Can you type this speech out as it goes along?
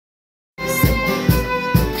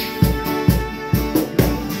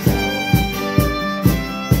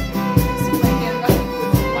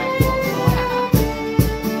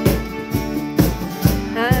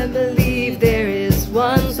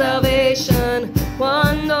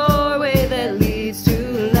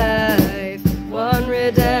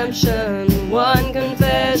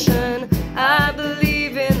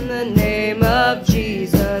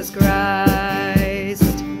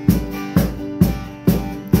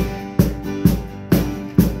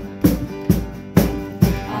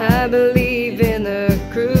I believe in the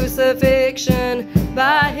crucifixion.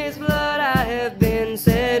 By his blood I have been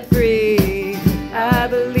set free. I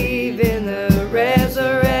believe in the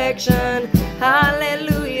resurrection.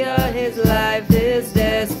 Hallelujah, his life is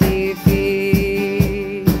death's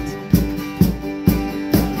defeat.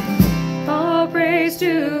 All praise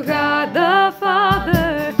to God the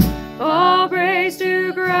Father. All praise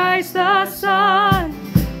to Christ the Son.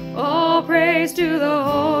 All praise to the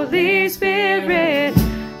Holy Spirit.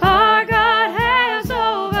 Our God has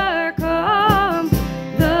overcome.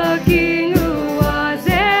 The King who was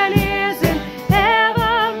and is and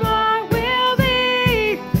evermore will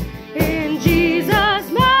be. In Jesus'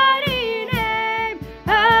 mighty name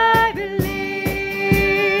I believe.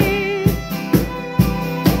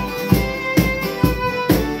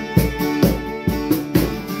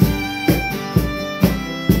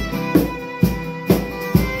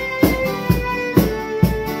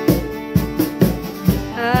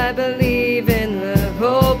 I believe